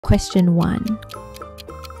Question 1.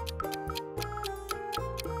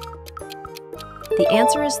 The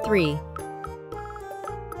answer is 3.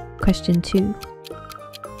 Question 2.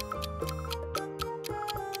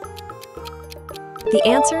 The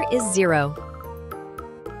answer is 0.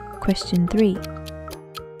 Question 3.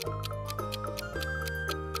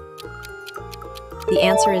 The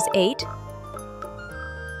answer is 8.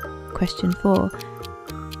 Question 4.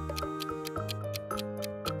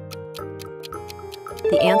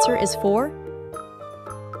 The answer is 4.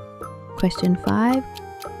 Question 5.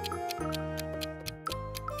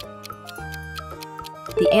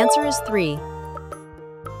 The answer is 3.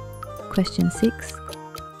 Question 6.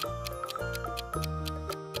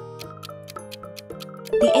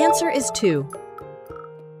 The answer is 2.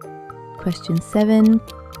 Question 7.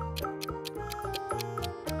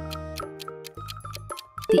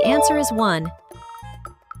 The answer is 1.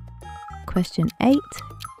 Question 8.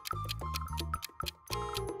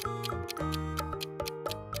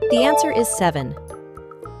 The answer is 7.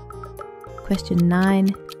 Question 9.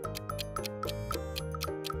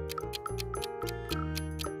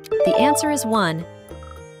 The answer is 1.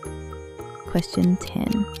 Question 10.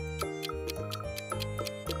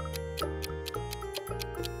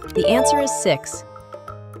 The answer is 6.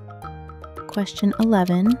 Question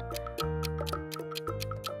 11.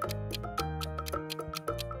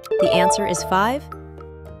 The answer is 5.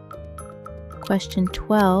 Question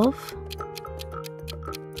 12.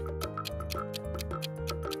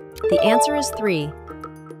 The answer is 3.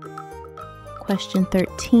 Question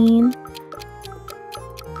 13.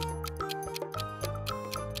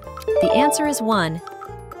 The answer is 1.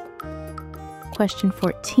 Question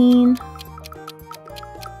 14.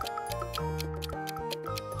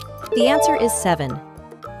 The answer is 7.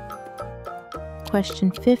 Question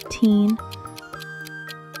 15.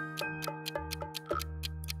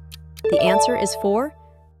 The answer is 4.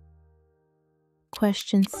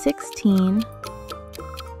 Question 16.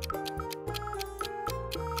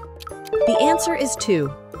 The answer is 2.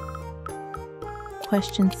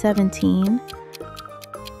 Question 17.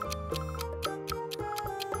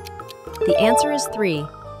 The answer is 3.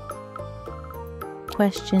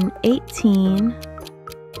 Question 18.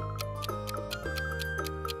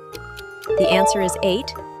 The answer is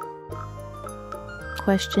 8.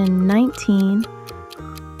 Question 19.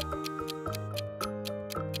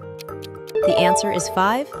 The answer is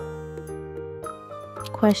 5.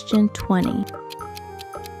 Question 20.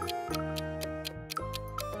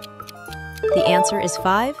 The answer is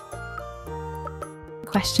 5.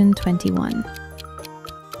 Question 21.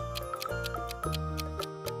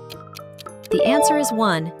 The answer is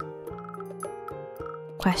 1.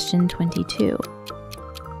 Question 22.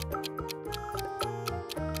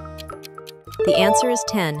 The answer is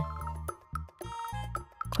 10.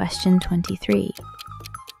 Question 23.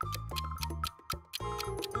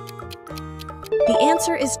 The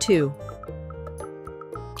answer is 2.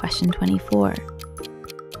 Question 24.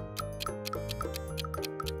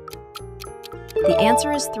 The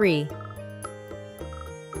answer is 3.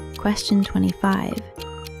 Question 25.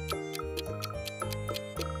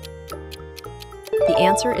 The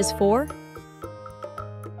answer is 4.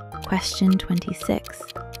 Question 26.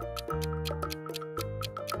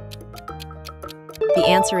 The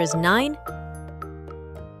answer is 9.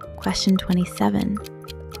 Question 27.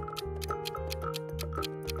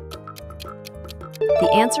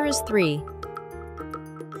 The answer is 3.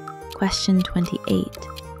 Question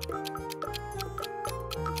 28.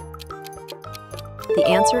 The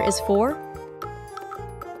answer is 4.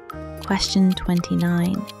 Question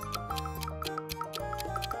 29.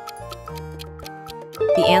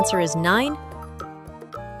 The answer is 9.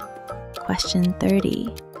 Question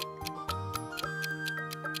 30.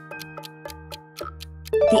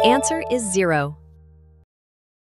 The answer is 0.